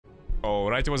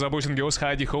Alright, it was boys and girls,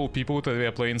 Heidi, hope people that we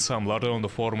are playing some Lordaeron on the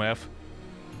Foremath.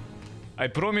 I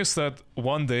promised that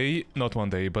one day, not one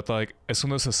day, but like as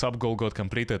soon as the sub goal got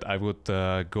completed, I would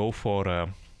go for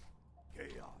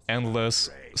endless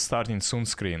starting soon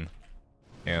screen.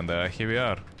 And here we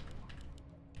are.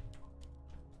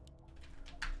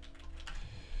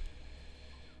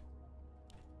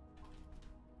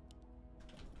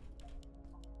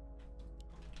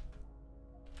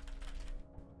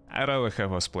 I'd rather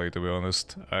have us play, to be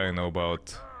honest. I know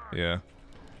about, yeah,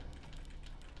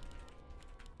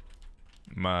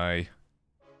 my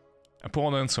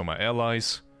opponents or my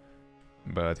allies,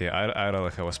 but yeah, I'd rather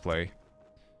have us play.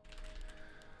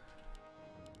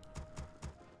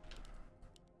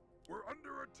 We're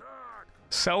under attack.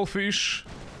 Selfish,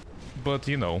 but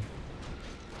you know,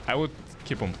 I would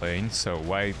keep on playing, so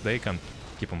why they can't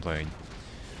keep on playing?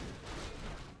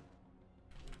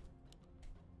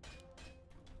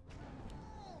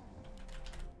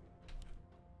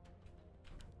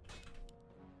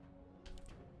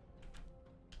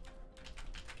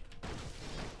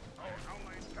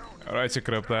 Alright, you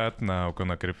grab that, now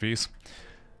gonna grab this.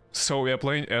 So we are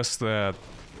playing as the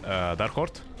Dark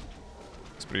Horde.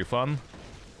 It's pretty fun.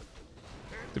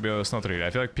 To be honest, not really. I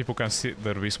feel like people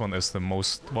consider this one as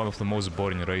one of the most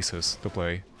boring races to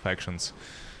play, factions.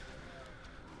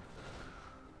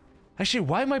 Actually,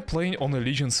 why am I playing on the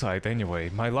Legion side anyway?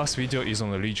 My last video is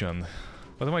on the Legion.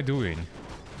 What am I doing?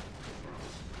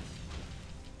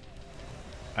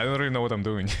 I don't really know what I'm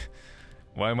doing.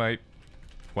 Why am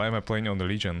I playing on the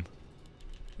Legion?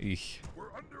 Eek. We're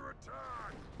under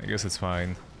attack. I guess it's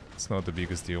fine. It's not the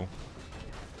biggest deal.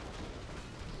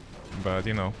 But,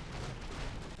 you know.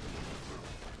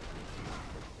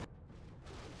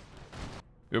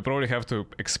 You'll probably have to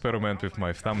experiment with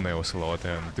my thumbnails a lot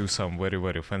and do some very,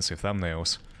 very fancy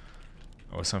thumbnails.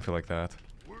 Or something like that.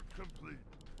 We're complete.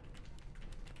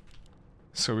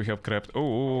 So we have grabbed...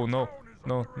 Oh, no.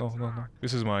 No, no, no, no.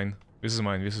 This is mine. This is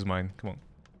mine, this is mine. Come on.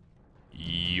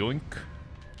 Yoink.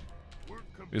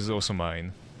 This is also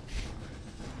mine.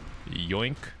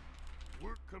 Yoink.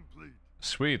 We're complete.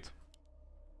 Sweet.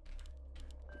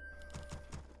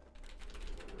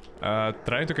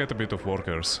 Trying to get a bit of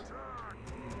workers.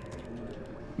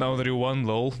 Now there you one,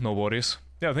 lol, no worries.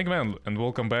 Yeah, thank you, man, and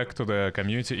welcome back to the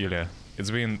community, Ilya. It's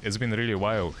been really a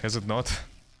while, has it not?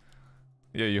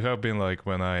 Yeah, you have been like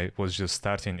when I was just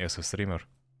starting as a streamer.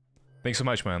 Thanks so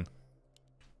much, man.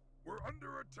 We're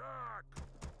under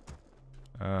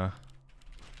attack.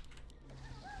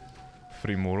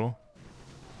 Free Muro.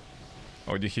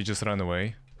 Oh, did he just run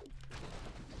away?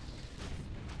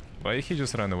 Why did he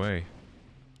just run away?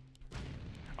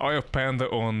 Oh, I have Panda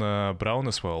on Brown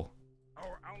as well.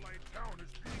 Our allied town is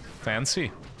being attacked.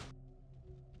 Fancy.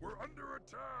 We're under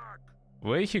attack.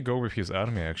 Where did he go with his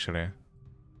army, actually?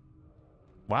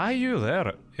 Why are you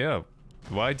there? Yeah,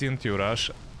 why didn't you rush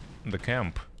the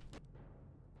camp?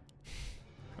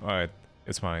 Alright,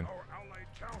 it's fine. Our allied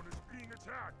town is being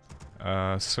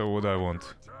attacked. So what do I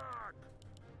want?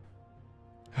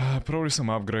 Probably some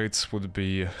upgrades would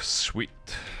be sweet.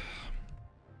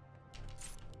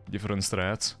 Different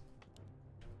strats.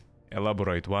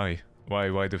 Elaborate, why?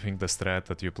 Why do you think the strat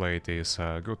that you played is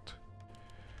good?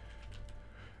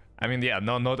 I mean, yeah,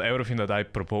 not everything that I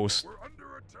proposed We're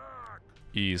under attack.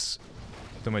 is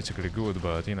automatically good,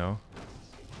 but you know.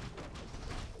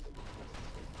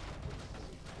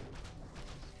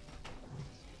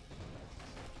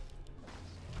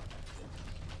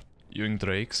 Young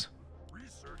Drakes.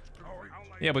 Research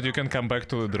complete. Yeah, but you can come back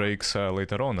to the Drakes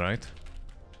later on, right?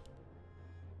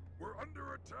 We're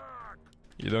under attack.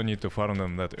 You don't need to farm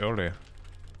them that early.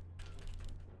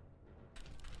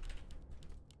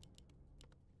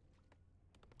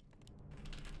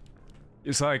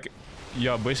 It's like,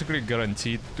 you're basically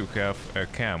guaranteed to have a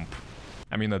camp.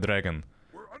 I mean a dragon.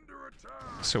 We're under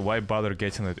attack. So why bother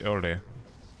getting it early?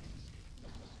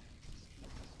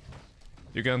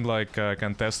 You can like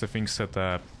contest the things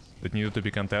that needed to be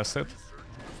contested.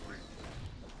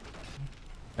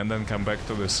 And then come back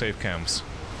to the safe camps.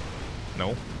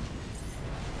 No?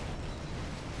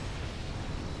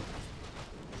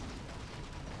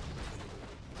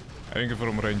 I think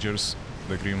from Rangers,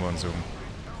 the green one zoom.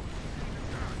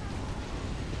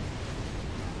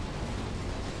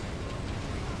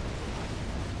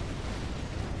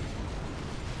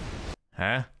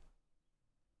 Huh?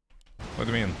 What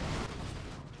do you mean?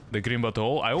 The green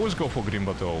battle? I always go for green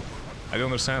battle. I don't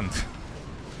understand.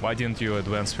 Why didn't you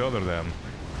advance further then?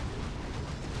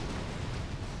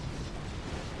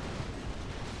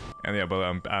 And yeah,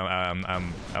 but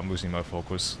I'm losing my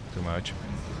focus too much.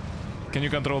 Can you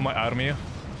control my army?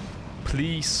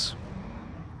 Please.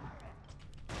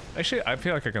 Actually, I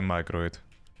feel like I can micro it.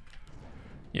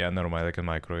 Yeah, never mind, I can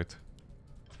micro it.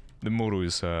 The Muru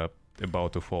is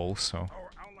about to fall, so Our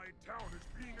allied town is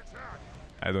being attacked.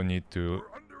 I don't need to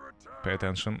We're under attack. pay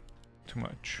attention too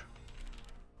much.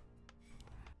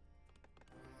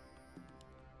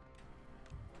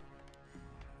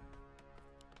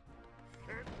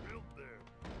 Can't build there.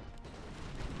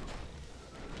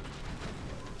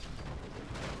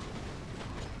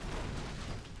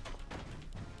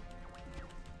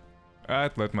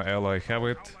 Alright, let my ally have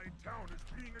it. Allied town is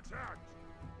being attacked.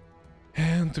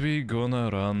 And we gonna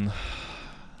run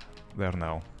there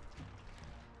now.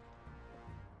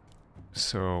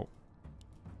 So,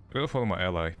 we'll follow my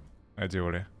ally,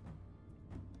 ideally.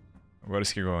 Where is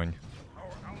he going? Our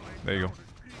allied There you go. town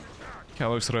is being attacked.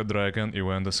 Kalos Red Dragon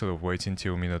event instead of waiting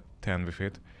till minute 10 with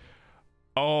it.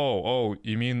 Oh,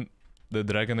 you mean the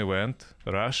dragon event?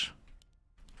 Rush?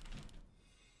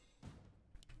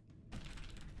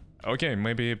 Okay,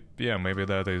 maybe, yeah, maybe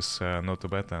that is not too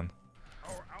bad then.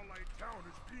 Our allied town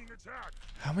is being attacked.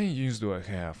 How many units do I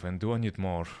have, and do I need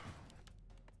more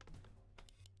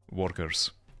workers?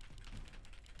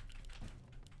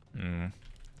 I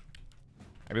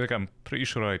feel like I'm pretty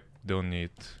sure I don't need,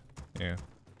 yeah,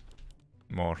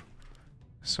 more,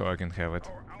 so I can have it.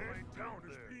 Our allied town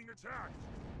is being attacked.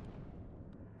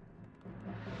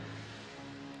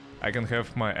 I can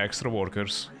have my extra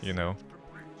workers, you know,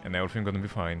 and everything gonna be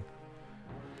fine.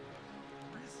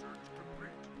 Research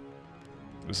complete.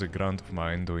 There's a grunt of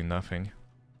mine doing nothing.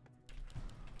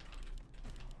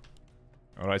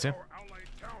 Alrighty. Our allied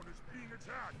town is being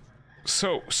attacked.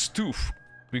 So, Stoof,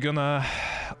 we're gonna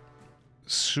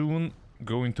soon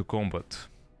go into combat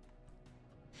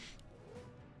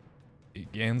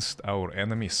against our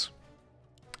enemies.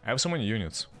 I have so many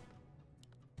units.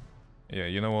 Yeah,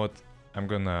 you know what? I'm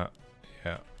gonna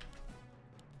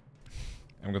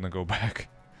go back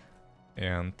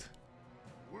and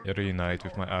reunite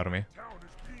with my army. Town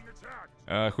is being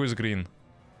attacked. Who's green?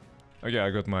 Okay, I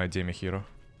got my demi hero.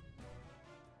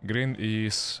 Green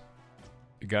is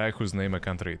a guy whose name I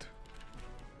can't read.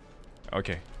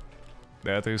 Okay,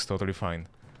 that is totally fine.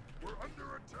 We're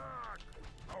under attack.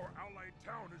 Our allied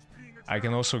town is being attacked. I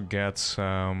can also get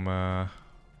some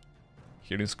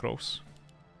healing scrolls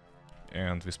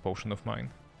and this potion of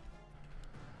mine.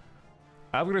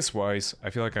 Upgrades wise, I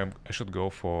feel like I should go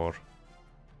for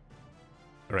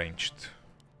ranged.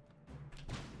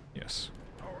 Yes.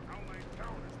 Our allied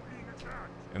town is being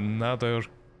attacked. Another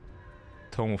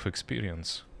Tome of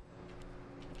Experience.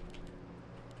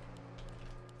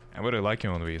 I'm very liking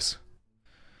on these.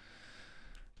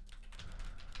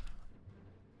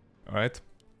 Alright.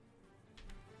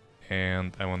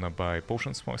 And I wanna buy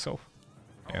potions for myself.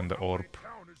 And the orb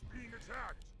Town is being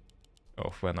attacked.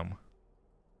 of Venom.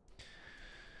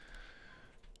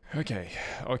 Okay.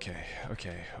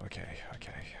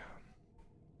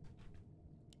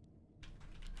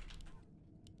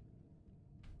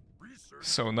 Research.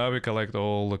 So now we collect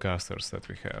all the casters that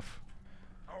we have.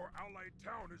 Our allied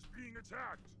town is being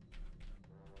attacked.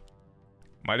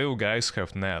 My little guys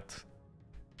have net.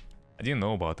 I didn't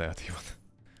know about that even.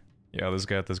 Yeah, let's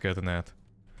get a net.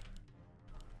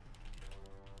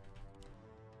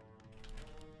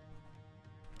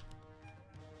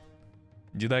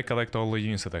 Did I collect all the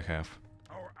units that I have?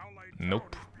 Our allied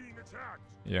Nope. town is being attacked.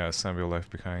 Yeah, some were left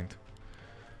behind.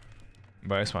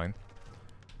 But it's fine.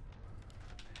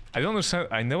 I don't understand.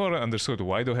 I never understood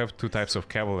why do I have two types of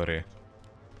cavalry.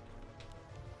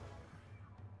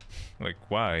 Like,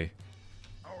 why?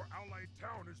 Our allied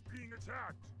town is being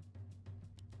attacked.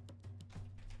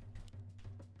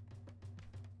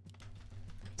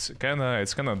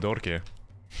 It's kinda dorky.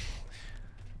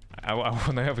 I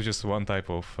wanna have just one type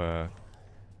of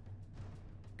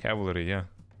cavalry, yeah.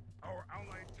 Our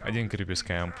allied town I didn't creep his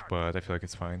camp, but I feel like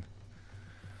it's fine.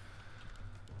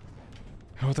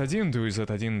 What I didn't do is that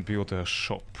I didn't build a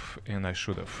shop, and I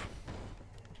should have.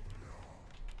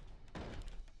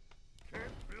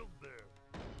 can't build there.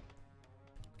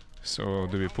 So,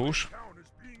 do we push? Town is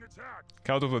being attacked.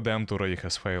 Count of the Damned already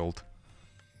has failed.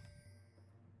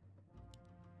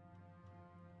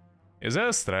 Is that a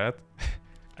strat?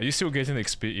 Are you still getting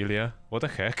XP, Ilya? What the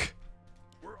heck?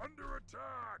 We're under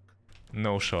attack.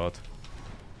 No shot.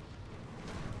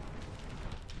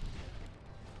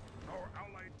 Our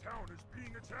allied town is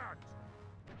being attacked.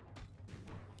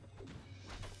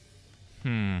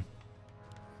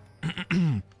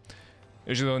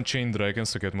 Usually don't chain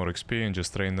dragons to get more XP and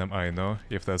just train them, I know,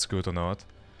 if that's good or not.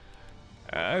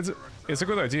 It's a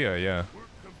good idea, yeah. Work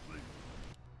complete.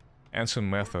 And some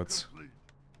methods. Complete.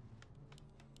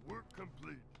 Work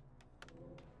complete.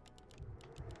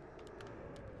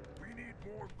 We need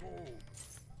more gold.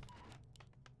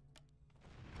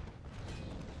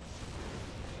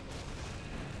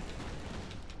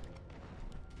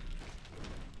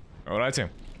 Alrighty.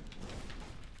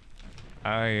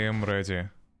 I am ready.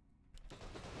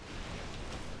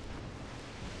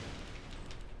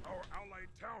 Our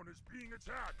allied town is being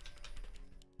attacked.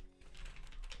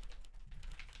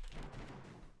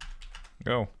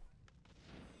 Go. Our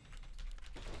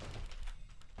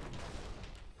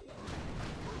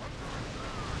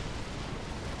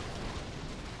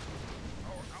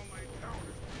allied town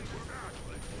is being attacked.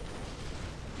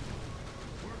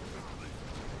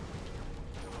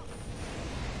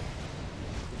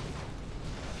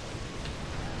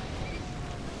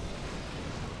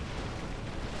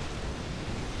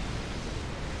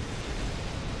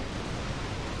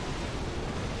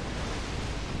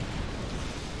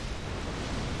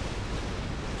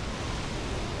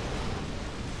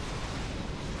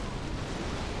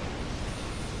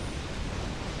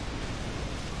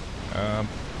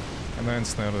 Can I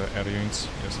ensnare the air units?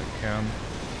 Yes, I can.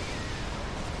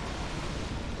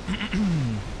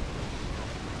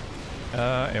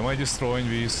 Am I destroying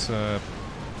these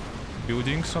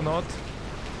buildings or not? I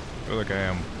feel like I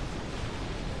am.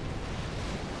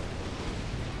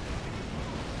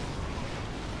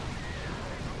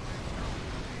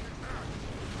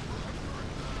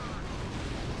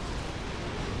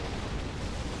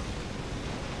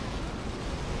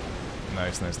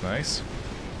 Nice, nice, nice.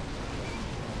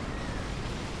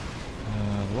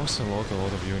 Lost a lot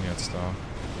of units though.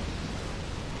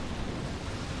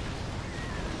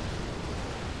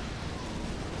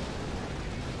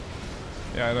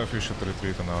 Yeah, I don't know if we should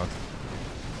retreat or not.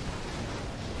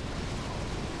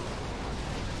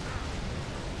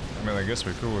 I mean, I guess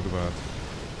we could, but...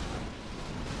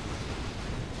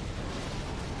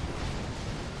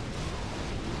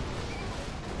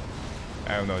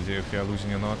 I have no idea if we are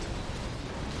losing or not.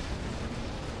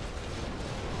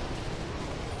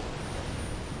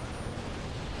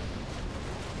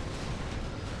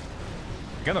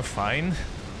 Kinda fine.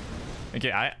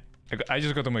 Okay, I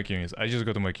just got to make units. I just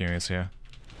got to make units here.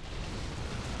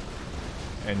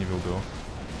 Any will do.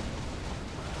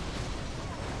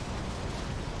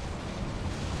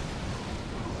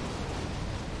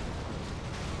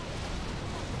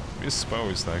 This spell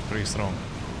is like pretty strong.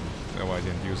 No, I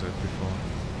didn't use it before.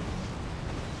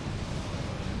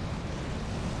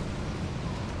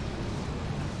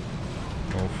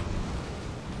 Move.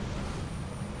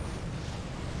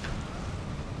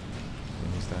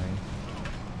 He's dying.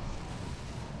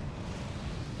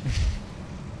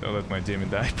 Don't let my Jamie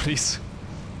die, please.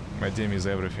 My Jamie is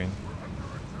everything.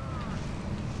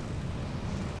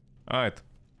 Alright.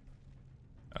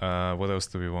 What else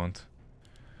do we want?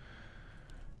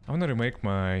 I wanna remake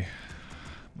my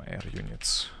air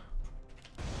units.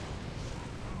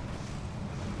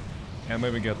 And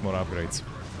maybe get more upgrades.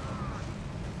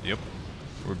 Yep.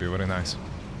 Would be very nice.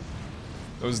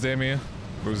 Those Demi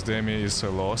is a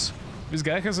loss. This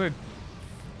guy has a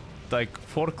like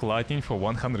 4 lightning for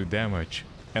 100 damage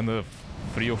and a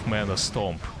 3 of mana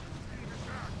stomp.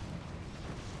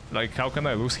 Like, how can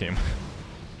I lose him?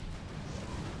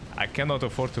 I cannot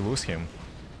afford to lose him.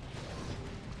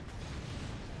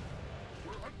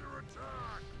 We're under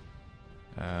attack.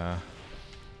 Uh,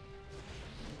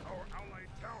 Our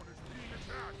allied town is being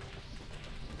attacked.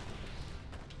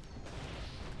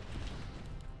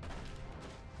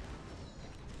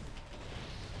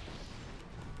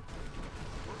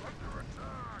 We're under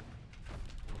attack.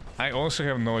 I also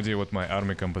have no idea what my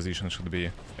army composition should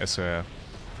be as a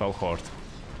Fel Horde.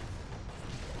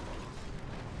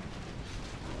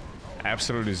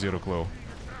 Absolutely zero clue.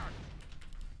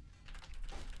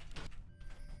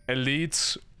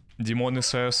 Elites,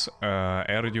 Demonices,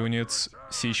 air units,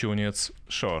 siege units,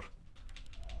 sure.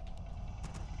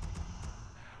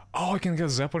 Oh, I can get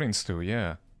Zeppelins too,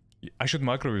 yeah. I should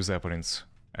macro with Zeppelins,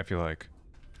 I feel like.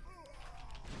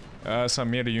 Some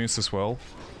melee units as well.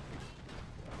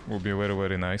 Would be very,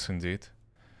 very nice indeed.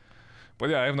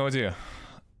 But yeah, I have no idea.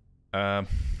 Our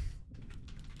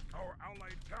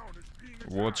allied town is being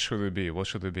attacked. What should it be? What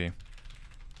should it be?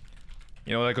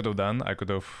 You know what I could have done? I could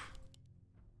have...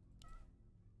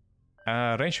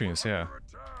 range units, yeah. Under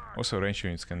attack. Also range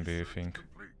units can be a thing.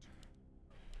 Complete.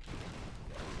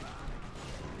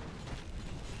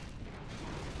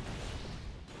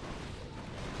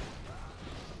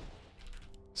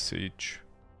 Siege.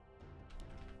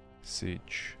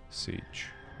 Siege. Siege.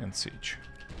 And siege.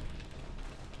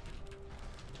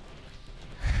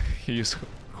 He is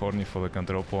horny for the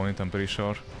control point, I'm pretty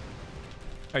sure.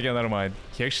 Again, never mind.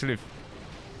 He actually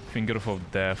Finger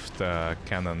of Death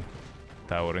cannon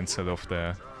tower instead of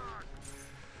the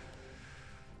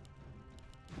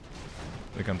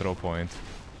control point.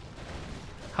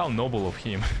 How noble of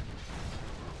him.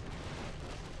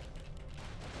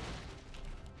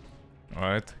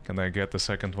 Alright, can I get the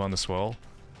second one as well?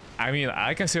 I mean,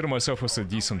 I consider myself as a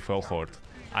decent fell horde.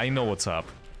 I know what's up.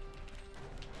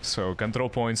 So control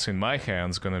points in my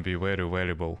hands gonna be very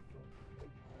valuable.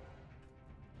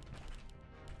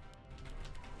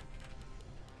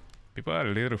 People are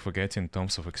literally forgetting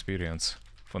tons of experience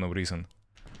for no reason.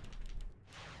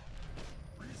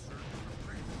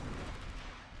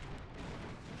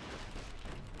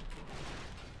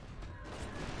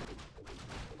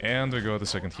 And we got the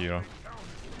second hero.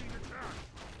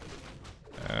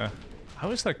 How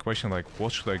is that question like,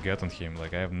 what should I get on him?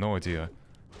 Like, I have no idea.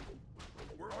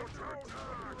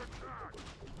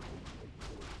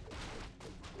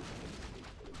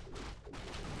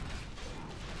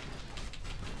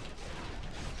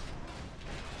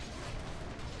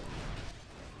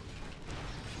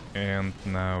 And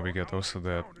now we get also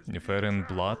the Lordaeron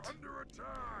blood.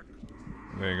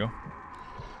 There you go.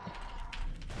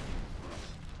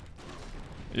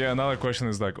 Yeah, another question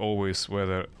is like always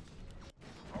whether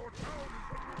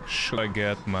should I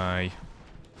get my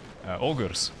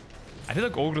ogres. I feel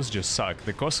like ogres just suck.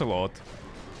 They cost a lot,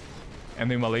 and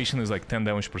the immolation is like 10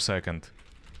 damage per second.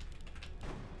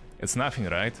 It's nothing,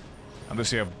 right?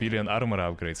 Unless you have billion armor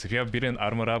upgrades. If you have billion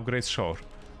armor upgrades, sure.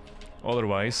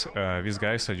 Otherwise, these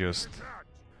guys are just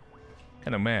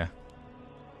kinda meh.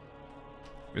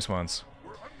 These ones.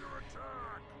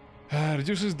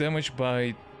 Reduces damage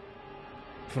by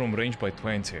from range by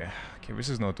 20. Okay, this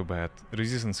is not too bad.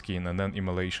 Resistance skin and then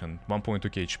immolation.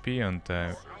 1.2k HP and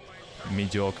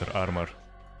mediocre armor.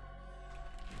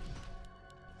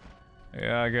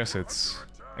 Yeah, I guess it's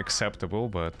acceptable,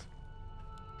 but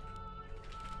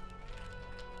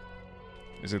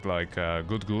is it like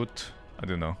good? I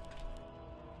don't know.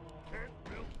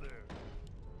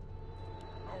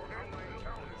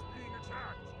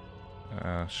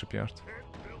 Shipyard.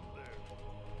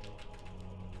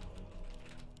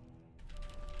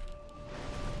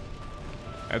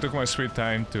 I took my sweet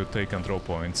time to take control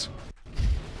points.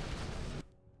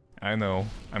 I know,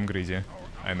 I'm greedy.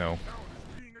 I know.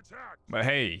 But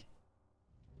hey,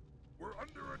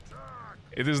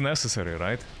 it is necessary,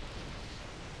 right?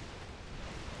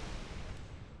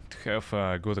 To have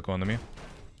a good economy.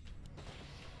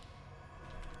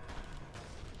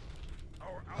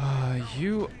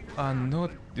 You are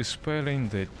not dispelling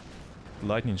the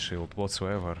lightning shield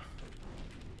whatsoever.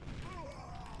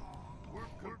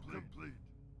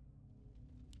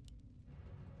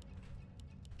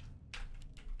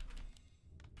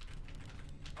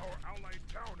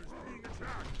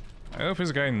 I hope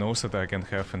this guy knows that I can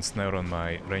have ensnare on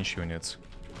my range units.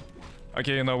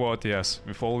 Okay, you know what, yes,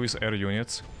 with all these air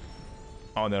units...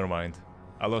 Oh, never mind.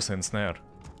 I lost ensnare.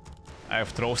 I have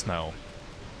throws now.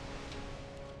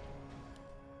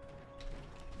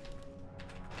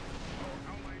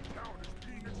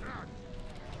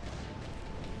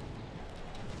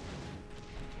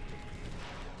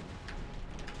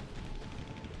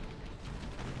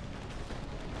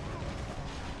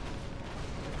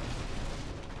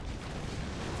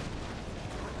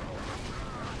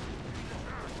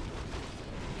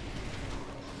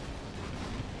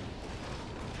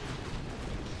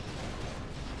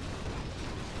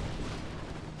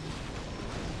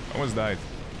 Almost died.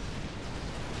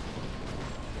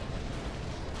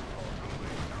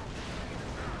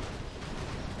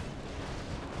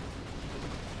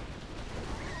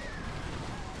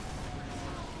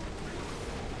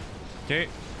 Okay,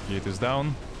 it is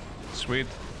down. Sweet.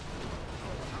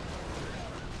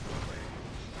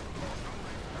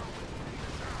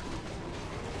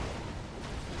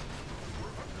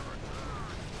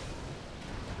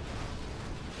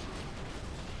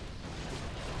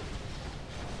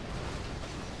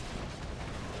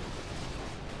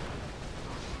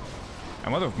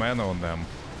 I'm out of mana on them,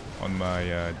 on my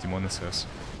Demonices.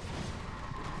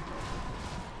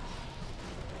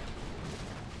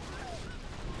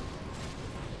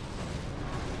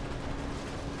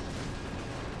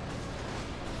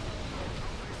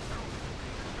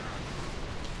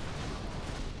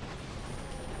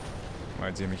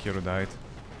 My Demi hero died.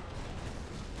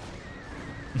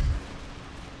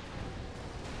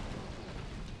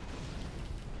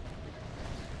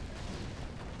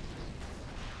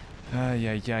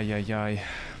 Ay.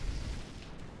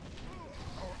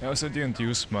 I also didn't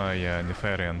use my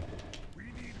Nefarian,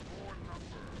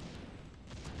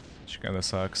 which kinda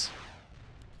sucks.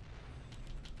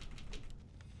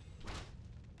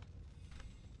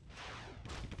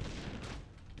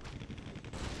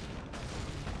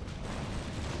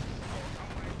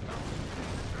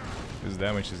 This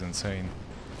damage is insane.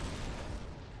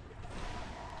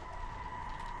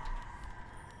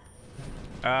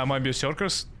 My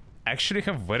Berserkers actually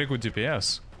have very good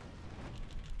DPS.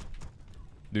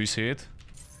 Do you see it?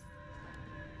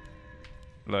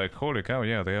 Like, holy cow,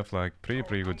 yeah, they have like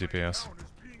pretty good DPS. Town is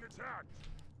being attacked.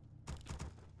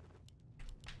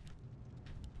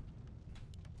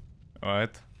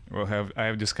 Alright, I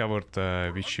have discovered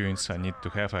which units I need to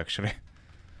have actually.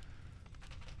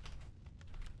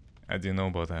 I didn't know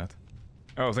about that.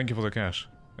 Oh, thank you for the cash.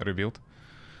 Rebuild.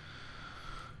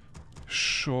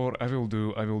 Sure, I will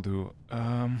do. I will do.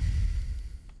 I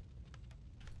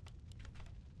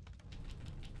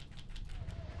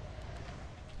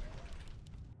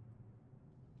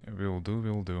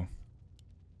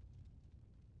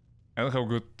don't know how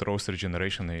good roast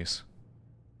regeneration is.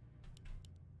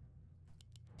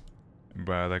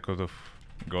 But I could have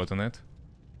gotten it.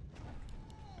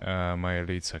 My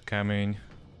elites are coming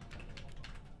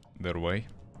their way.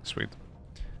 Sweet.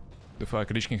 The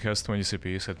fuck, Lich King has 20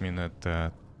 CP, set me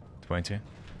at 20.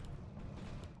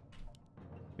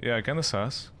 Yeah, kinda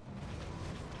sus.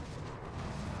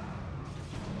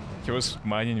 He was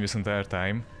mining this entire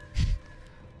time.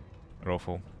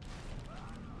 Ruffle.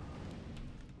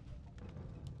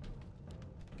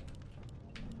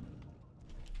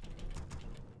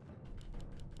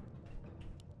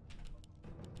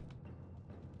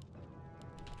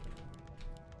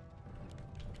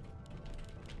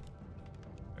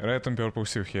 Red and purple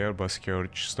still here, but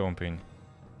Scourge stomping.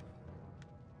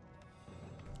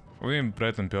 What do you mean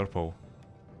red and purple?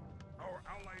 Our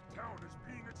allied town is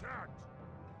being attacked.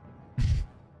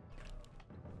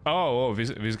 Oh,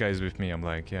 this guy is with me, I'm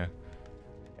like, yeah.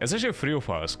 It's actually 3 of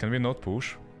us, can we not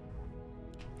push?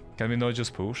 Can we not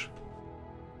just push?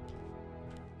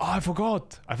 Oh, I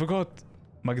forgot!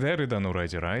 Magdari done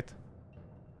already, right?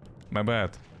 My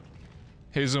bad.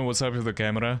 Hey Zoom, what's up with the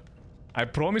camera? I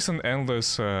promised an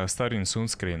endless starting soon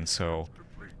screen, so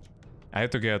I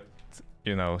had to get,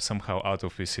 you know, somehow out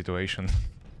of this situation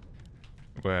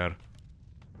where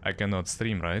I cannot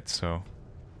stream, right? So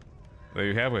there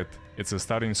you have it. It's a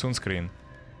starting soon screen.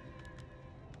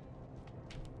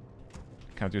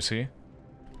 Can't you see?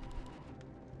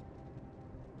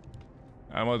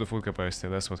 I'm out of full capacity,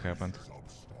 that's what happened.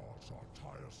 Substars are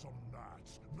tiresome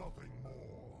gnats, nothing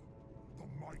more. The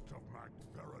might of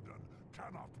Magtheridon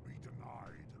cannot be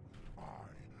denied. I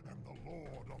am the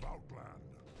Lord of Outland.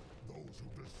 Those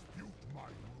who dispute my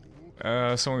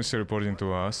rule Someone is still reporting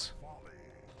to us. folly.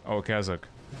 Oh, Kazakh.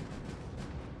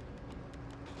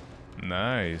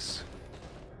 Nice.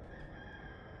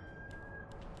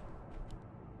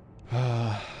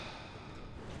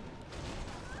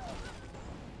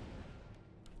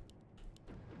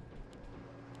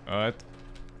 Alright,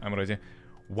 I'm ready.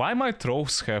 Why my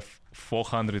trolls have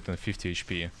 450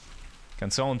 HP?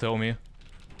 Can someone tell me?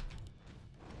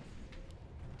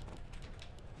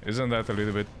 Isn't that a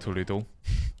little bit too little?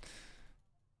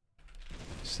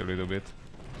 Just a little bit.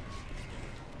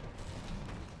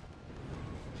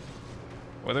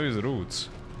 What are these roots?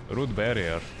 Root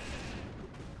barrier.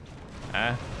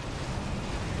 Ah.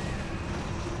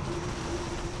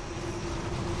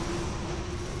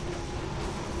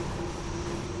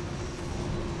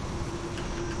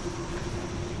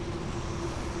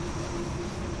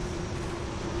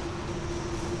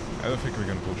 I don't think we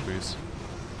can push this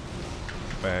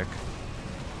back.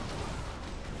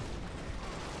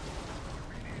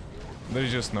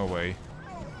 There's just no way.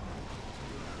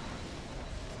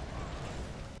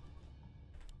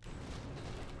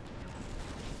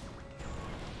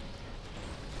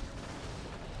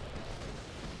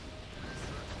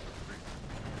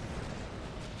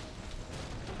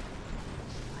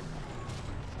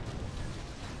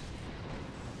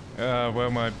 Where are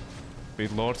my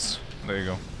beat lords? There you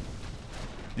go.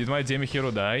 Did my demi hero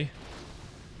die?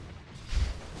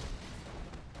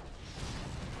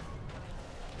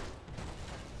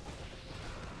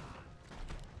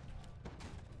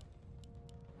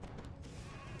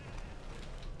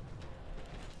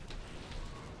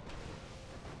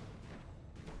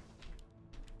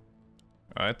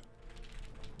 Alright.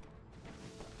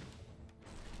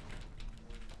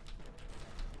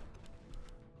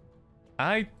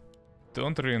 I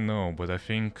don't really know, but I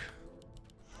think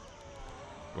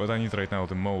what I need right now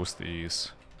the most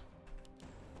is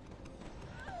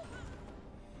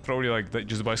probably like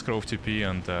just buy Scroll of TP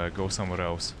and go somewhere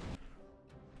else.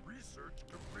 Research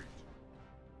complete.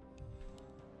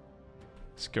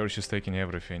 Scourge is taking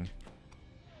everything.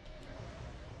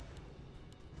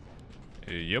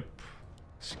 Yep.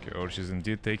 Scourge is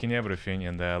indeed taking everything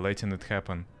and letting it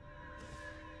happen.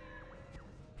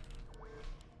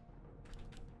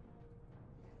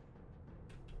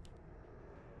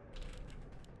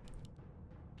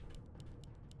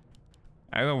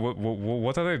 I don't know,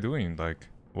 what are they doing? Like,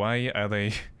 why are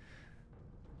they...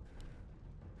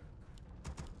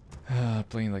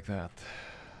 Playing like that.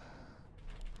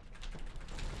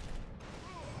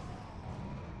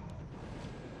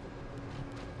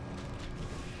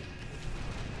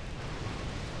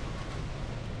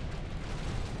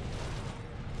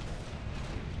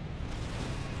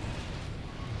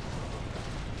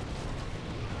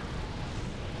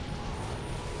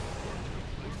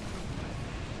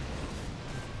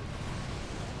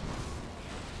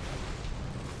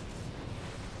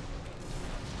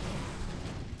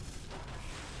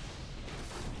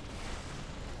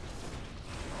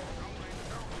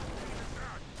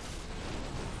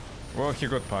 Well, he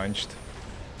got punched.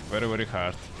 Very, very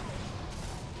hard.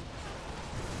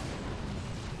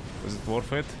 Was it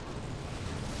worth it?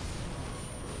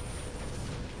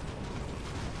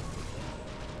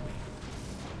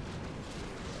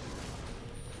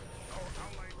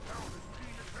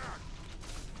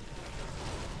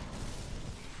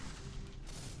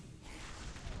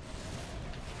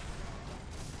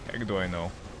 Heck do I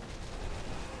know?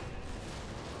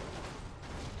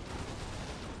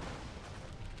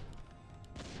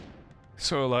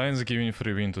 So Alliance giving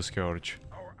free win to Scourge.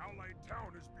 Our allied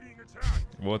town is being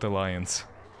attacked. What alliance?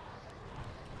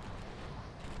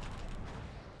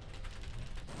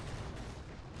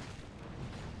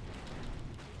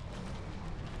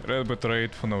 Red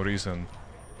betrayed for no reason.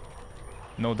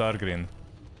 No dark green.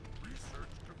 Research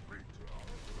complete.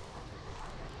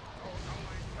 Our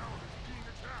allied town is being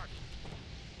attacked.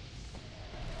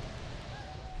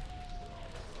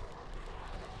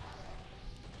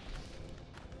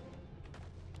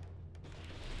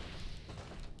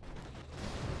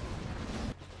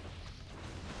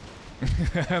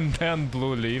 And then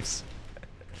blue leaves.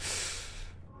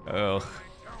 Ugh.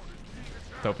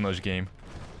 Top-notch game.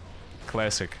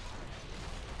 Classic.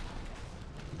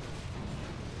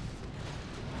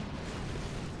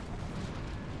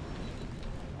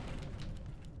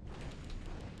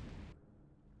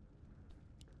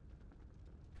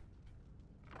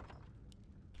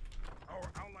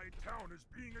 Our allied town is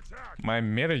being attacked. My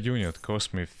meta unit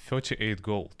cost me 38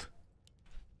 gold.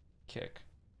 Kick.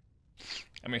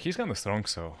 I mean, he's kinda strong,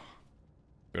 so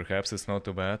perhaps it's not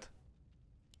too bad.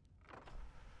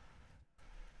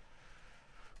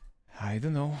 I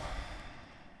don't know.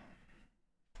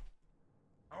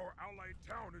 Our allied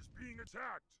town is being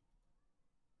attacked.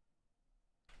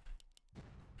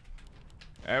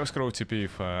 I will scroll TP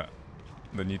if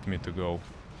they need me to go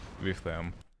with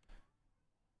them.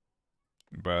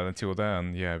 But until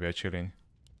then, yeah, we are chilling.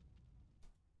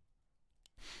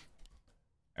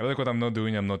 I like what I'm not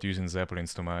doing, I'm not using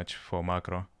Zeppelins too much for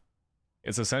macro.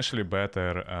 It's essentially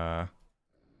better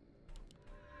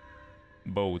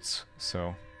boats,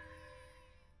 so...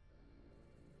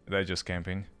 They're just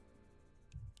camping.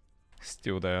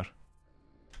 Still there.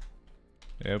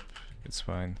 Yep, it's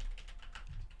fine.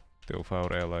 Two of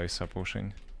our allies are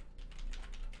pushing.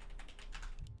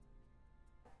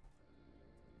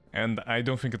 And I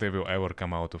don't think they will ever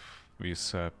come out of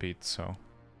this pit, so...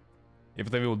 If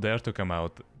they will dare to come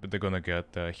out, they're gonna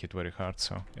get hit very hard,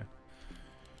 so yeah.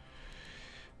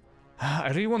 I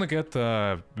really wanna get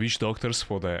witch doctors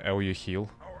for the LE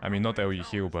heal. I mean, not LE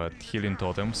heal, but healing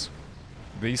totems.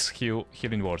 These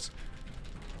healing wards.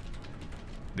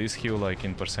 These heal like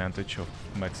in percentage of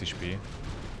max HP.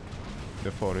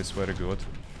 Therefore it's very good.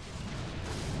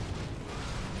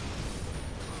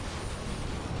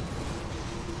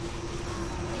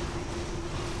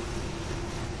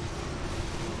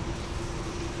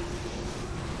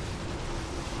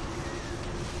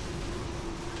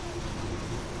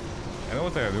 I know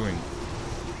what they are doing.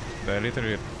 They are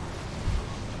literally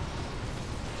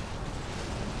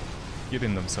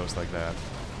hitting themselves like that.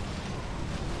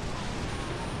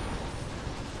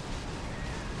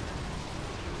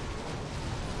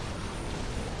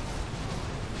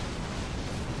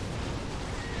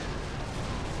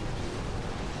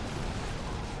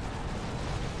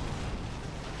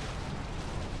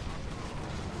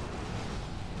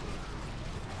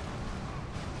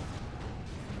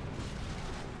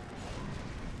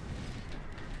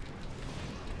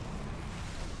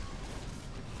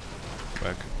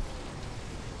 Back.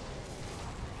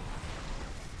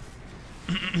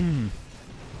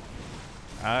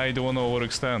 I don't want to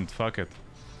overextend, fuck it.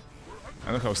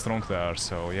 I know how strong they are,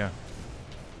 so yeah.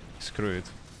 Screw it.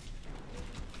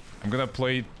 I'm gonna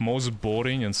play most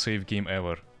boring and safe game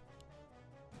ever.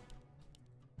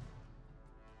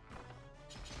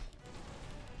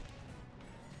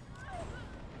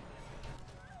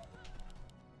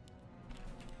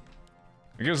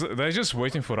 Because they're just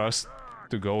waiting for us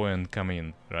to go and come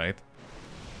in, right?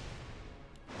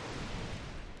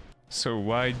 So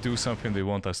why do something they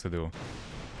want us to do?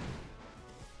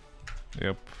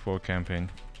 Yep, for camping.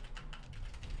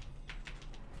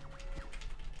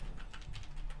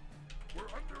 We're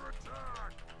under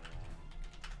attack.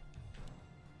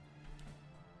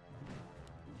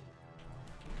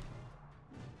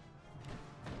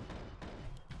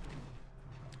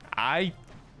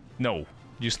 No,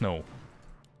 just no.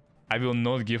 I will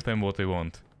not give them what they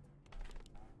want.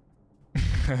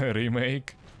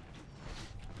 Remake?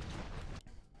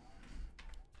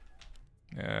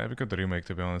 Yeah, we could remake,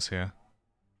 to be honest, yeah.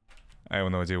 I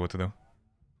have no idea what to do.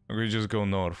 We just go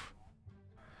north.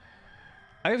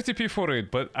 I have TP for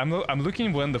it, but I'm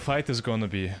looking when the fight is gonna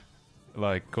be,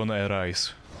 like, gonna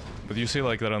arise. But you see,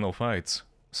 like, there are no fights.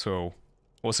 So,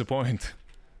 what's the point?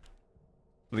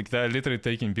 Like, they're literally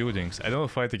taking buildings. I don't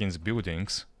fight against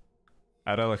buildings.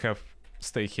 I'd rather have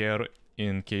stay here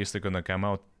in case they're gonna come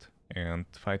out and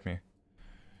fight me.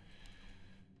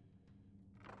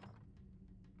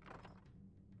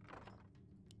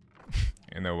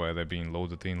 You know why they're being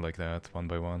loaded in like that, one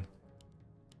by one.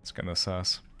 It's kinda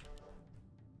sus.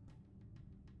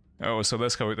 Oh, so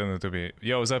that's how it ended to be.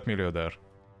 Yo, what's up, Millionaire?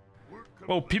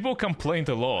 Well, people complained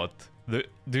a lot. Do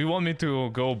you want me to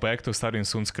go back to starting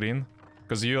soon screen?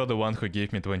 Because you are the one who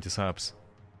gave me 20 subs.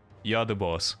 You are the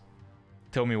boss.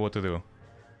 Tell me what to do.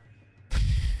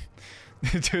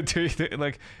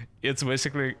 Like, it's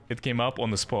basically, it came up on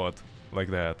the spot, like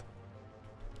that.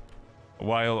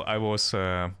 While I was...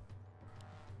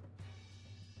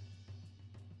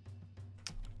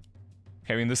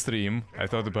 having the stream, I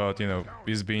thought about, you know,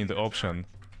 this being the option.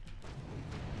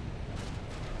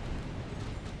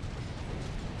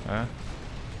 Huh?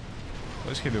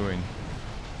 What's he doing?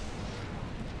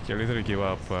 He literally gave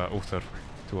up Uther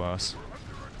to us.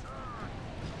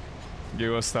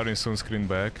 Gave us starting soon screen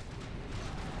back.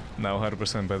 Now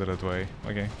 100% better that way.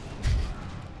 Okay.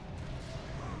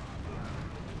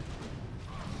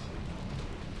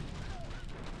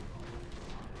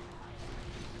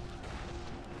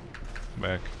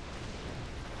 Back.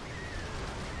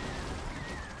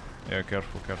 Yeah,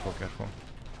 careful, careful, careful.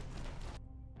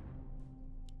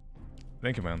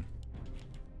 Thank you, man.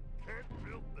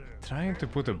 Trying to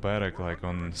put a barrack like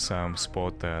on some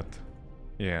spot that,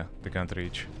 yeah, they can't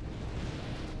reach.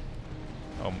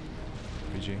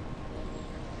 PG.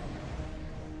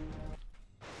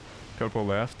 Couple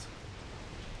left.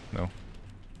 No.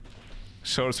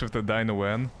 Shorts with the dino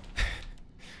van.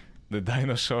 The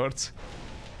dino shorts.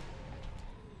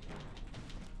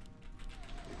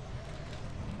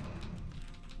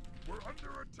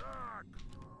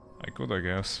 I could, I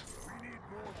guess.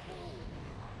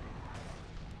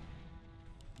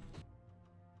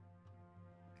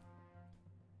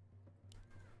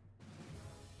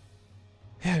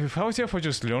 Yeah, without you, I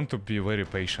just learn to be very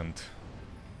patient.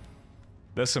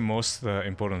 That's the most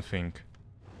important thing.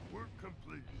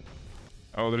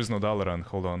 Oh, there is no Lordaeron.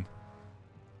 Hold on.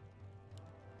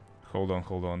 Hold on,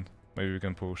 hold on. Maybe we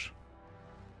can push.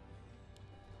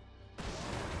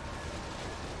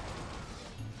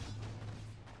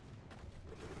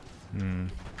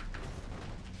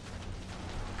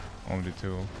 Only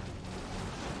two.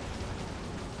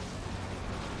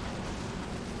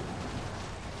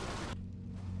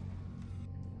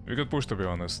 We could push, to be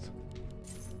honest.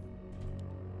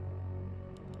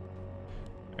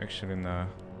 Actually, nah.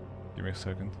 Give me a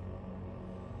second.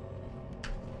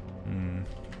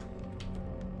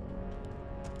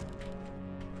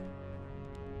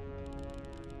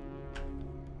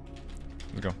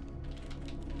 Let's go.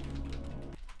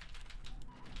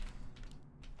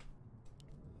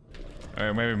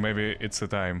 Maybe it's the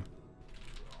time.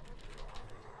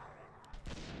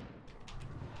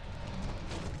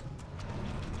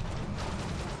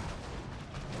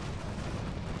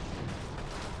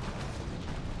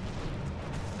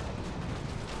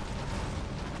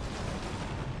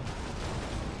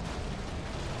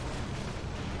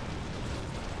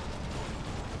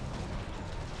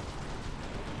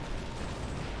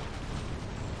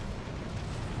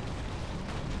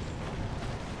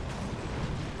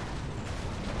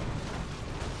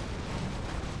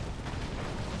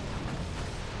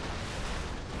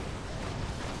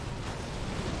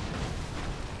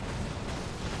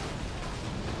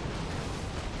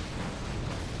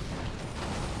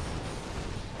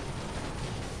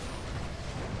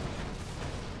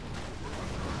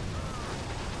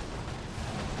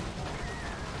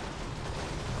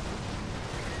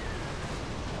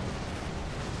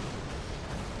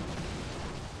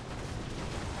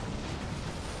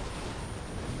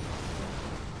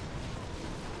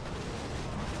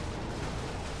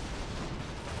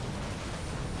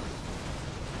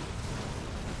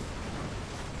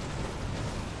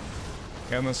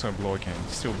 Cannons are blocking.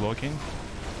 Still blocking.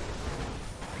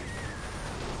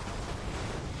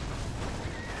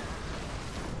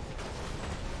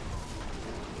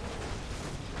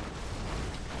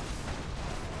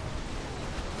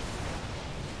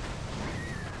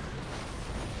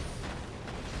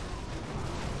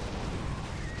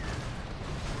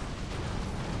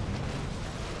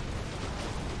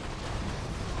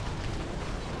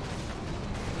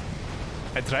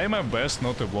 I try my best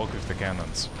not to block with the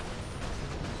cannons.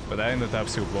 But I ended up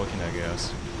still blocking, I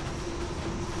guess.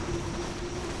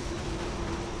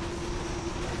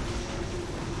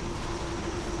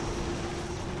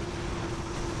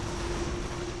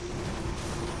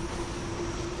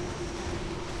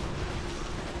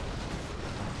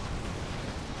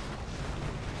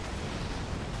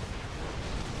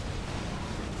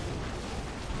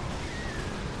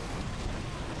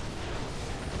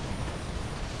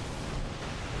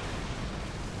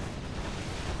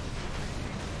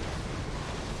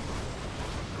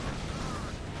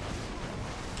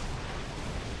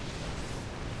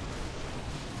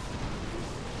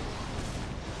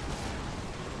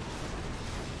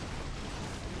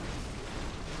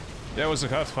 Yeah, it was a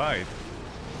hard fight.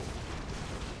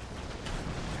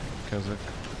 Kazakh.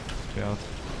 Yeah.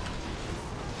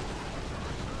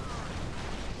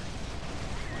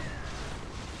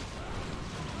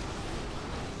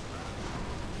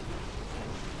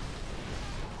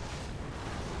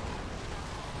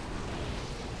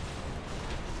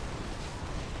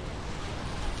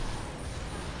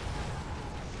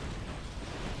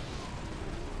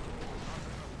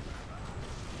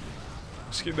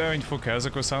 Is he diving for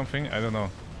Kazakh or something? I don't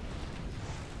know.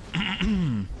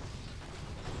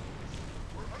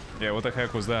 Yeah, what the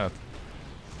heck was that?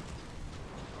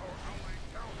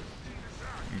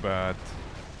 But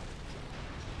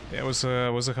yeah, it was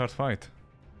a hard fight.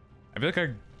 I feel like I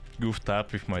goofed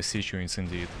up with my siege units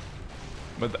indeed.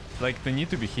 But like they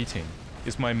need to be hitting.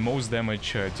 It's my most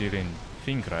damage dealing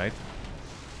thing, right?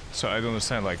 So I don't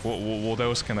understand like what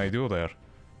else can I do there?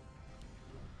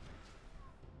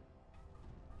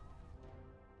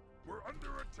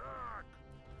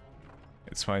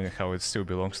 It's funny how it still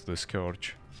belongs to the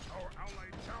Scourge. Our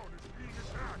allied town is being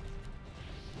attacked.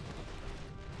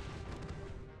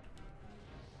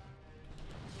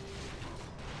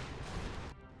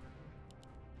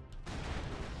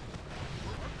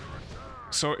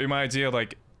 So in my idea,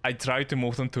 like, I tried to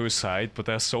move them to a side, but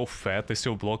they're so fat, they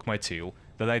still block my teal.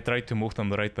 Then I tried to move them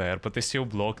right there, but they still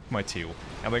blocked my teal.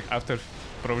 And like, after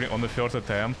probably on the third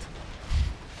attempt,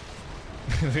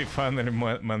 they finally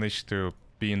managed to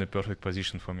be in the perfect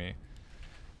position for me.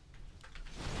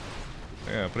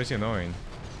 Yeah, pretty annoying.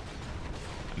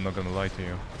 I'm not gonna lie to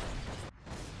you.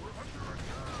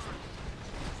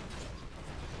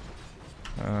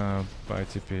 Buy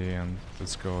TP and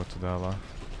let's go to Dala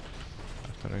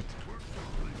after it.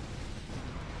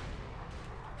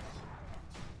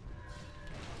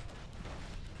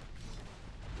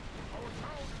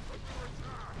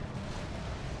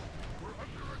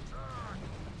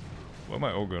 Where are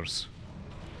my ogres?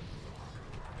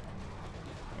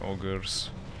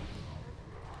 Ogres.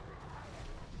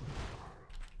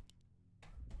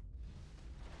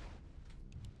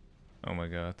 Oh my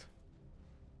god.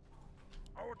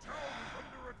 Our town is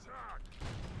under attack.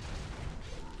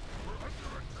 We're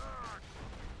under attack.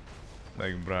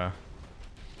 Like, bruh.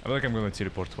 I feel like I'm gonna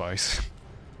teleport twice.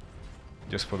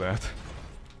 Just for that.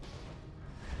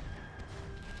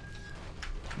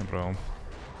 Bro.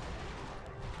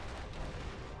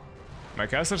 My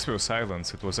casters were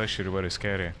silenced, it was actually very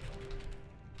scary.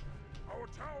 Our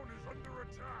town is under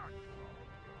attack.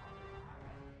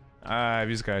 Ah,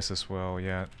 these guys as well,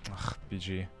 yeah. Ugh,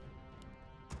 PG.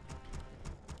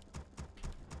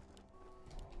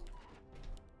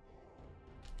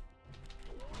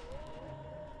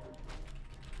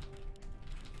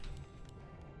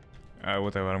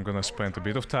 Whatever, I'm gonna spend a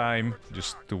bit of time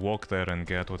just to walk there and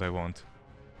get what I want.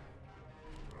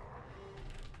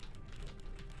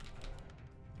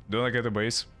 Don't I get a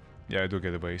base? Yeah, I do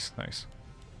get a base. Nice.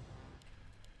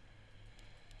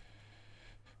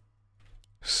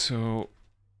 So,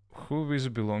 who this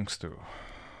belongs to?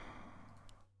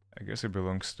 I guess it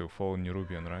belongs to Fallen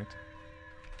Nerubian, right?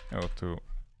 Oh, to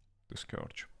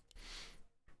Scourge.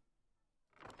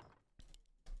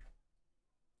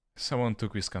 Someone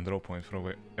took this control point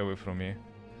away from me.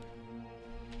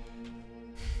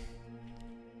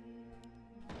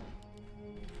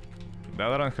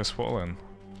 Dalaran has fallen.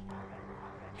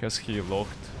 Has he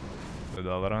locked the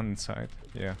Dalaran inside?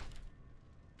 Yeah.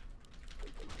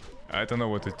 I don't know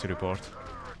what to teleport.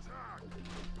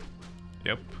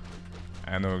 Yep.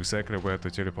 I know exactly where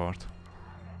to teleport.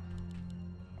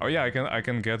 Oh yeah, I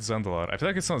can get Zandalar. I feel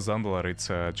like it's not Zandalar, it's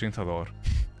Jintalor.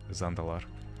 Zandalar.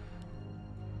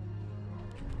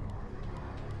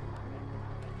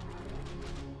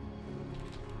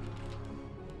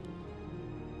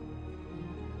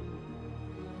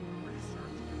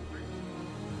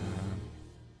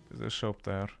 There's a shop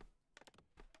there.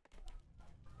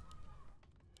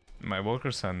 My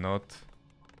workers are not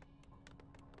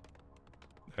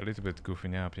a little bit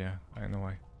goofing up, yeah, I know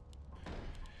why.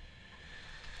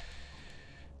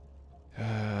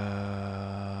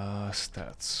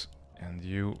 Stats and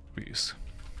UVs.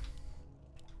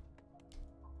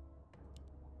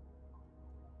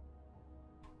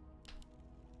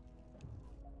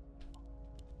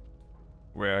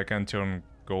 Where I can turn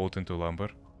gold into lumber.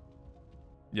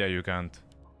 Yeah, you can't,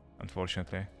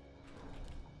 unfortunately.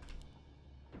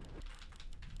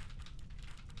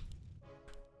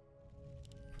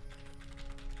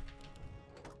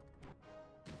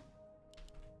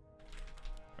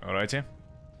 Alrighty.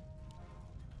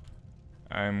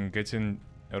 I'm getting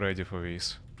ready for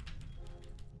this.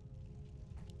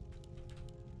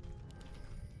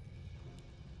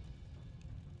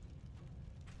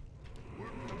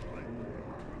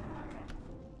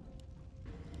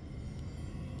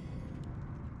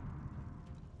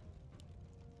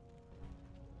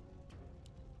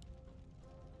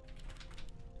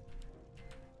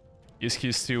 Is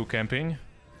he still camping?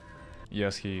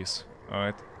 Yes, he is.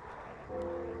 Alright.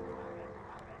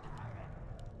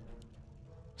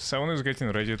 Someone is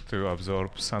getting ready to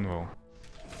absorb Sunwell.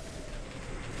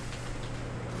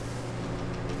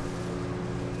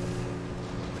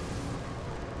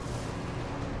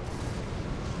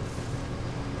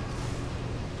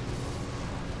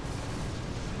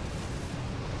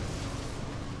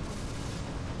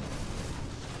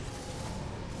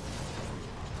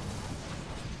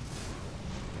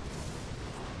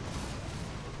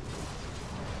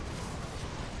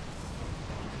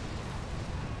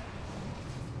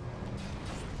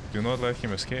 Do not let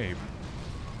him escape.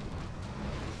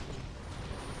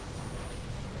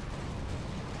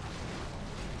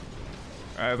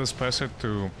 I disperse it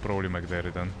to probably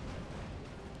Lordaeron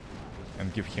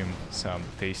and give him some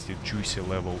tasty, juicy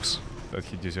levels that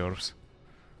he deserves.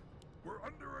 We're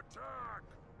under attack!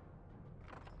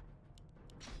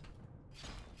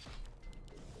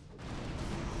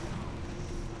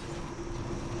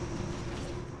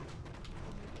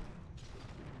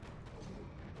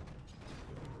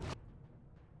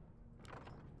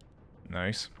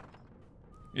 Nice.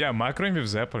 Yeah, macroing with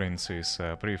Zeppelins is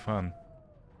pretty fun.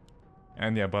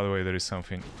 And yeah, by the way, there is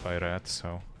something by rat,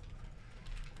 so...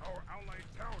 Our allied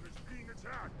town is being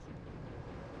attacked!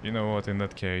 You know what, in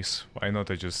that case, why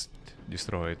not I just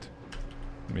destroy it?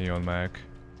 Me on Mac.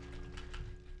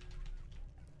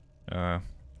 I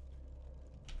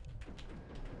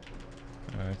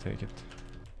take it.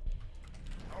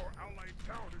 Our allied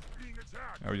town is being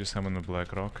attacked! I will just summon a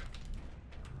Black Rock.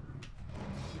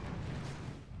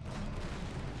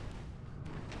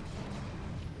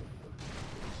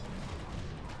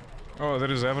 Oh,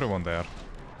 there is everyone there.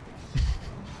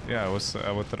 Yeah, I was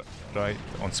right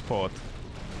on spot.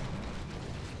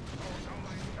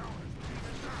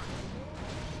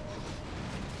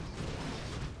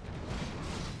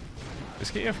 Is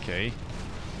he AFK?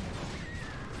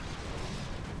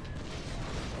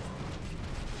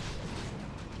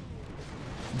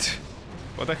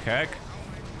 What the heck?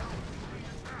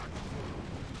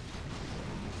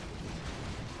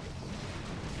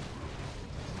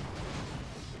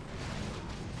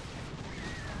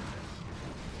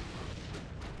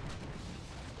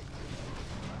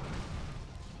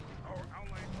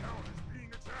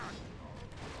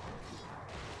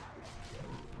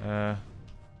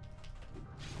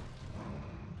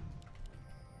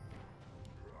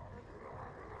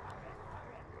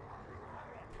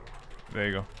 There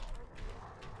you go.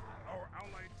 Our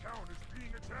allied town is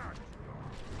being attacked.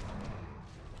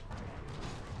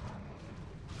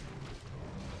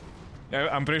 Yeah,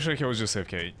 I'm pretty sure he was just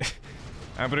AFK.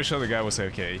 I'm pretty sure the guy was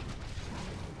AFK.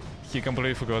 He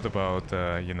completely forgot about,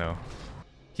 you know,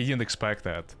 he didn't expect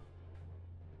that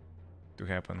to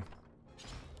happen.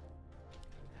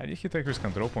 How did he take his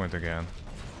control point again?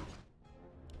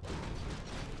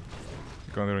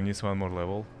 The control needs one more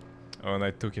level. Oh, and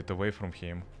I took it away from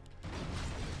him.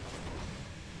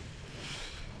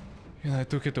 And I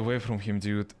took it away from him,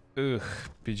 dude. Ugh,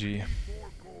 PG.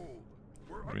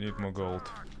 We need more gold.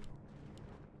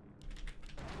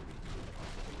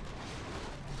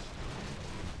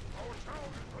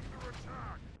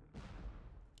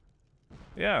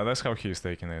 Yeah, that's how he's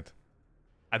taking it.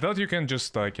 I thought you can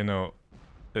just, like, you know,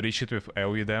 reach it with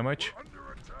AoE damage.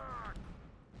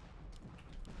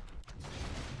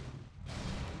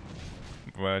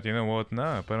 But you know what?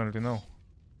 Nah, apparently no.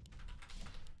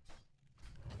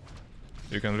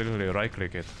 You can literally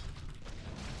right-click it.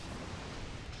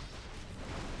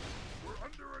 We're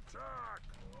under attack.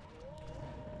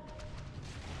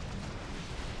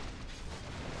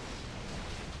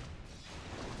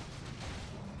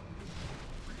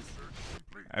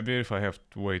 I believe I have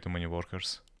way too many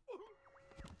workers.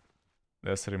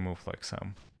 Let's remove like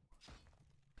some.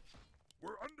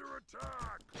 We're under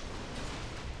attack.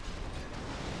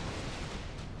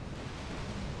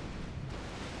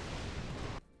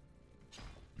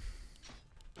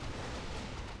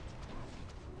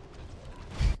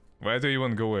 Why do you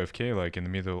even go AFK like in the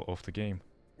middle of the game?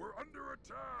 We're under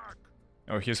attack.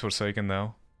 Oh, he's Forsaken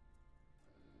now.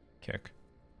 Kick.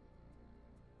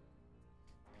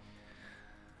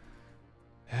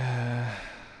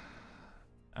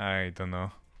 I don't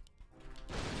know.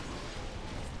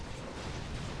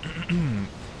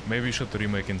 Maybe we should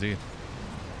remake indeed.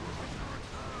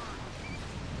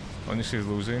 Onyx is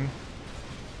losing.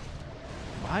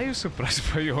 Why are you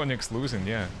surprised by Onyx losing?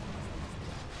 Yeah.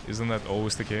 Isn't that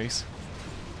always the case?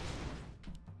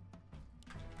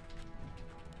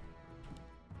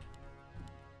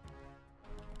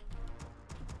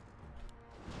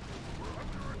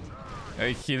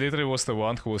 He literally was the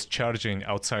one who was charging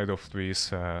outside of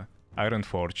this Iron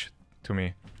Forge to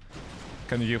me.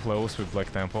 Can you give levels with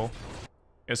Black Temple?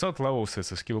 It's not levels,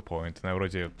 it's a skill point, and I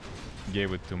already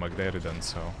gave it to Magderidan,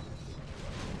 so...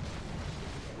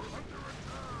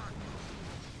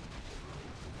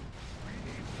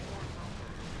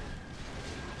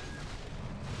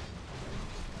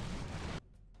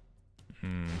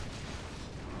 I'm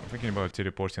thinking about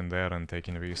teleporting there and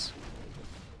taking this.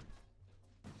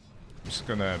 I'm just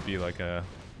gonna be like a...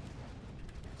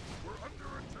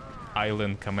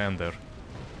 island commander.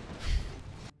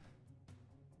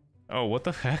 Oh, what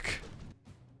the heck?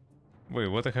 Wait,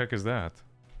 what the heck is that?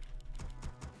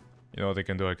 You know what I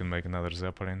can do? I can make another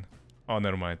Zeppelin. Oh,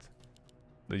 never mind.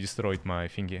 They destroyed my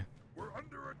thingy.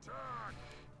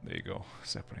 There you go,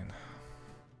 Zeppelin.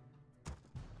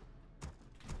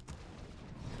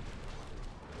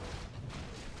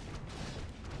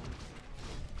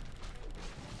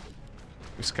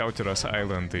 Scouterus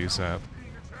Island is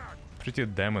pretty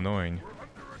damn annoying.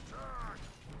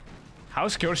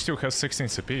 House Curse still has 16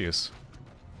 CPs.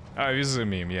 Ah, this is a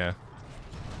meme, yeah.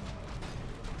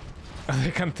 Are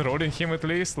they controlling him at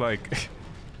least? Like...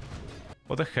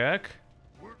 what the heck?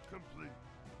 Work complete.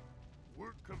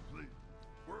 Work complete.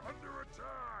 We're under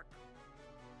attack.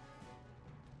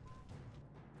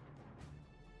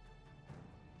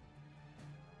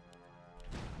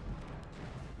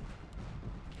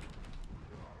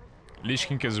 Lich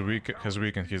King has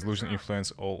weakened, he's losing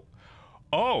influence all...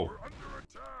 Oh!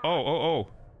 Oh.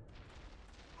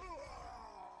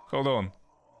 Hold on.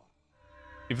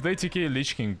 If they TK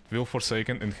Lich King, will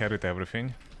Forsaken inherit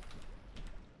everything?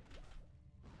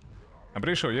 I'm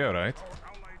pretty sure, yeah, right?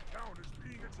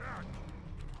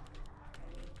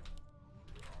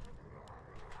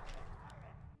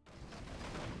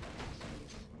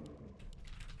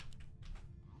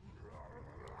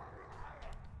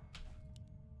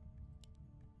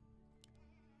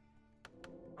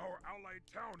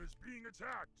 Town is being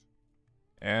attacked.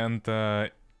 And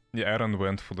the Aaron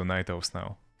went for the Night Elves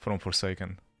now, from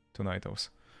Forsaken to Night Elves.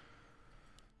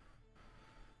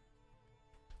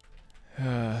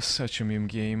 Such a meme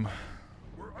game.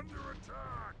 We're under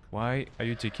attack. Why are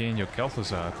you TKing your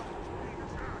Kel'Thuzad?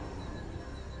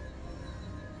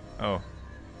 Oh.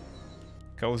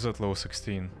 Kel'Thuzad level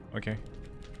 16, okay.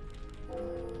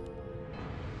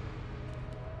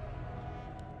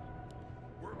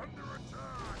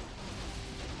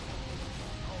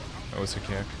 Oh, it's a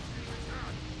kick.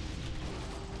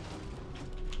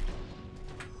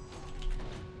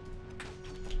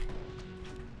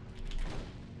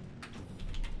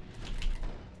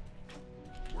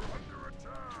 We're under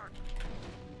attack.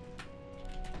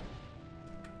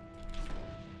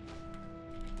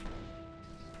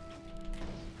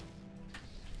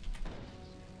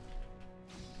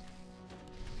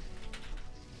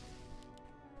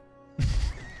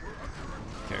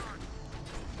 Kick.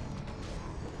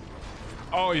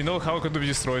 Oh, you know how I could have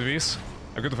destroyed this?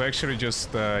 I could have actually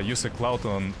just used a cloud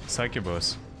on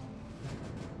Succubus.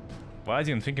 Why I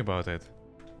didn't think about it?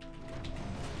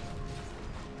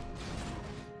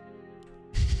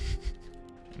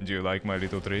 Do you like my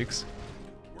little tricks?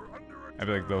 I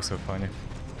feel like those are funny.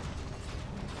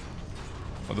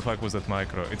 What the fuck was that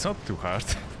micro? It's not too hard.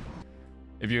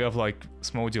 If you have like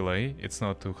small delay, it's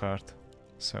not too hard.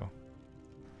 So.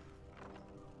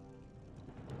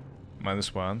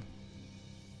 -1.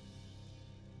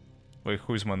 Wait,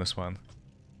 who is -1?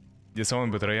 Did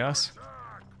someone betray us?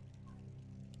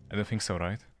 I don't think so,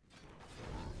 right?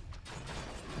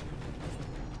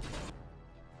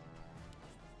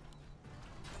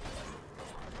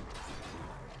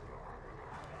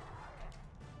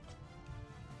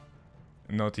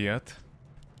 Not yet.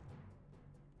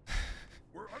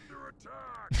 We're under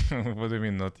attack. What do you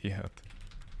mean not yet?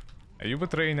 Are you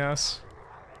betraying us?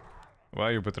 Why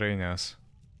are you betraying us?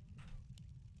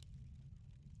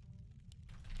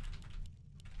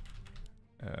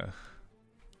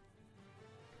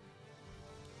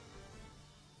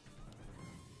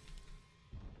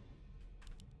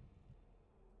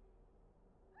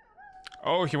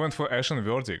 Oh, he went for Ashen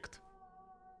Verdict.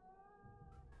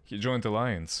 He joined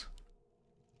Alliance.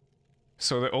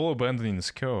 So they're all abandoning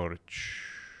Scourge.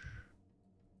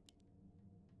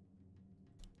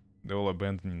 They're all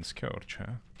abandoning Scourge,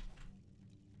 huh?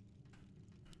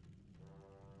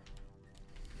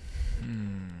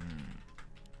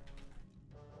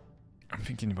 I'm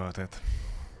thinking about it.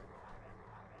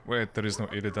 Wait, there is no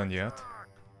Iridan yet?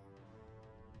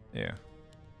 Yeah.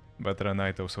 But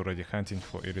Ranite was already hunting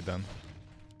for Iridan.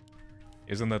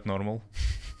 Isn't that normal?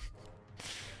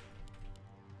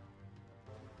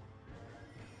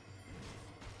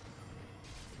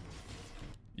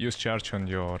 Use charge on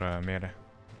your melee.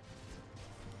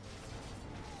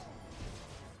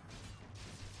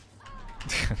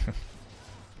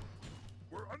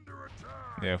 We're under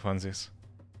attack. Yeah, funsies.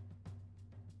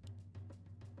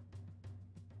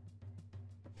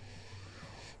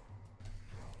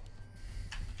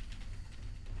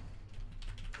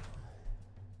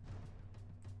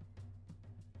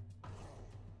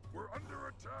 We're under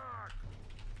attack.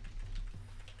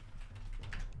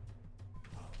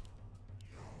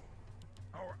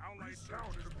 Our allied town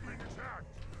is being attacked.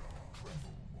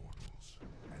 Tremble, mortals,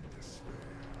 and despair.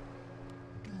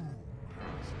 Doom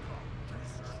has come.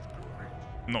 This is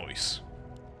great. Nice.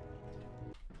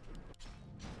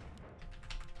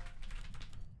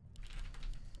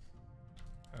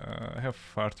 I have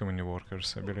far too many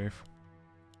workers, I believe.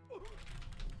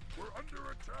 We're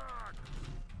under attack.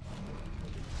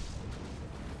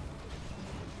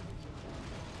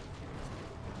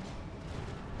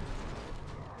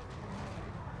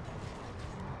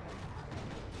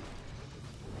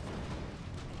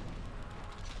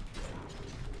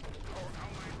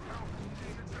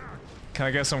 Can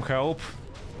I get some help?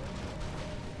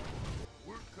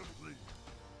 Work complete.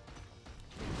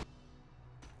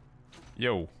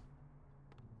 Yo.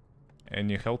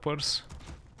 Any helpers?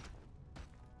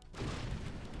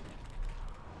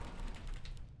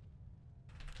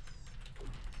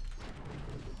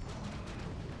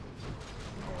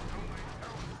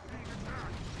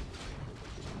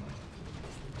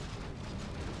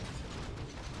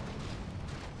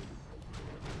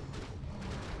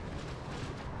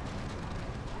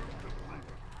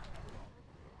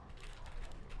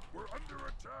 We're under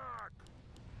attack.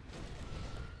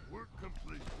 Work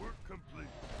complete. Work complete.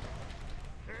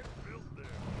 Can't build there.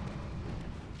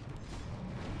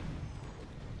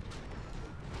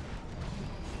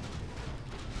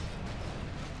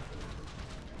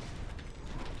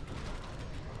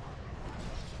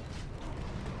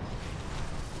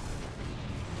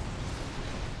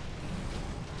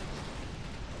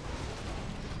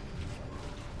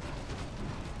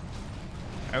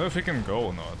 I don't know if we can go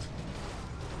or not.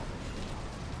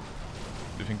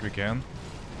 Do you think we can?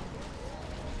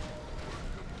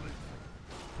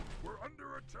 We're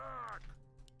under attack.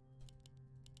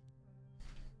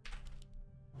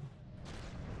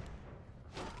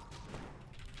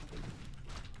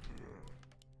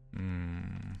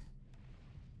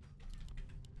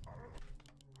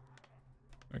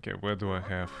 Okay, where do I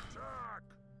have Attack.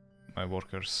 my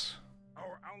workers?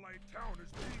 Our allied town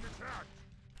is being attacked.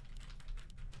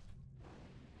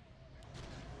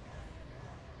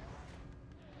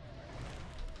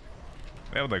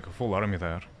 They have like a full army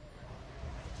there.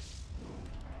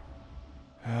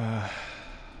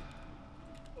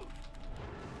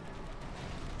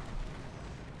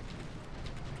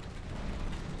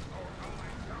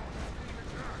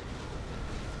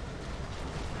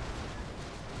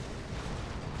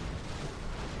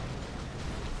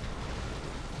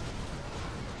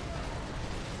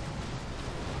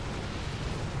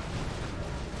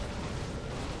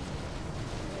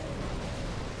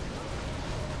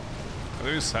 What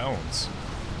are these sounds?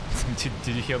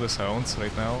 did you hear the sounds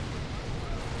right now?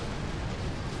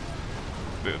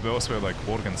 Those were like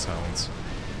organ sounds.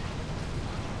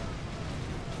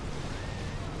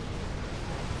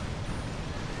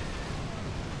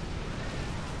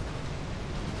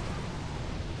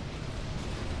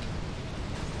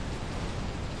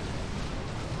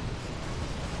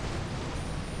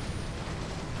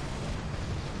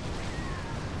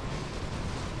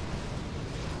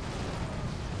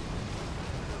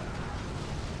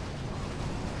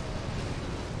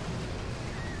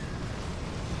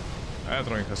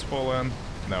 Drawing has fallen.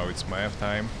 Now it's my F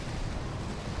time.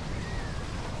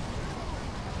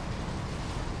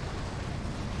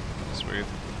 Sweet.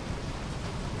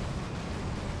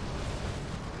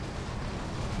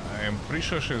 I'm pretty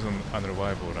sure she's an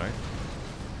unrevivable, right?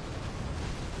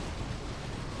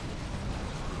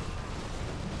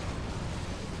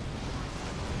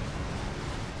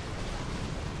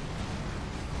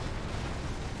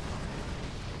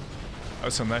 Oh,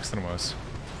 it's an extremus.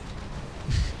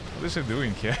 What is he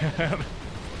doing here?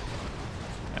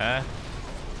 Ah?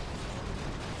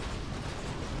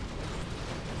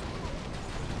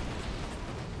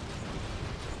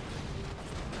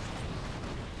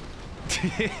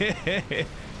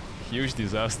 Huge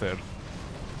disaster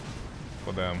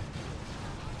for them.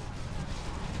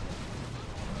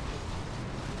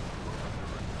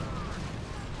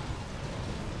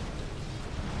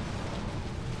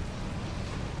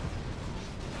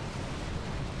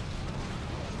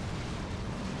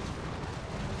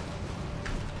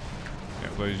 Yeah,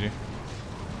 Luigi.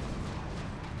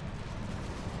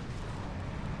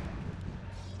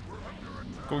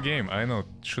 Cool game, I know.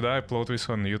 Should I upload this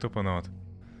on YouTube or not?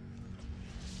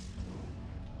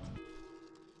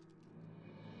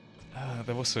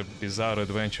 That was a bizarre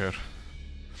adventure.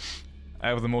 I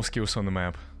have the most kills on the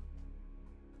map.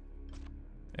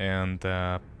 And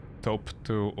top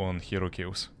 2 on hero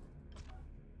kills.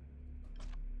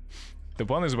 The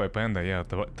one is by Panda, yeah,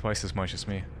 twice as much as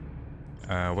me.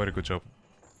 Very good job.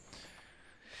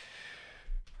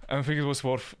 I don't think it was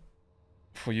worth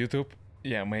for YouTube.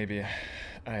 Yeah, maybe.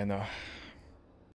 I don't know.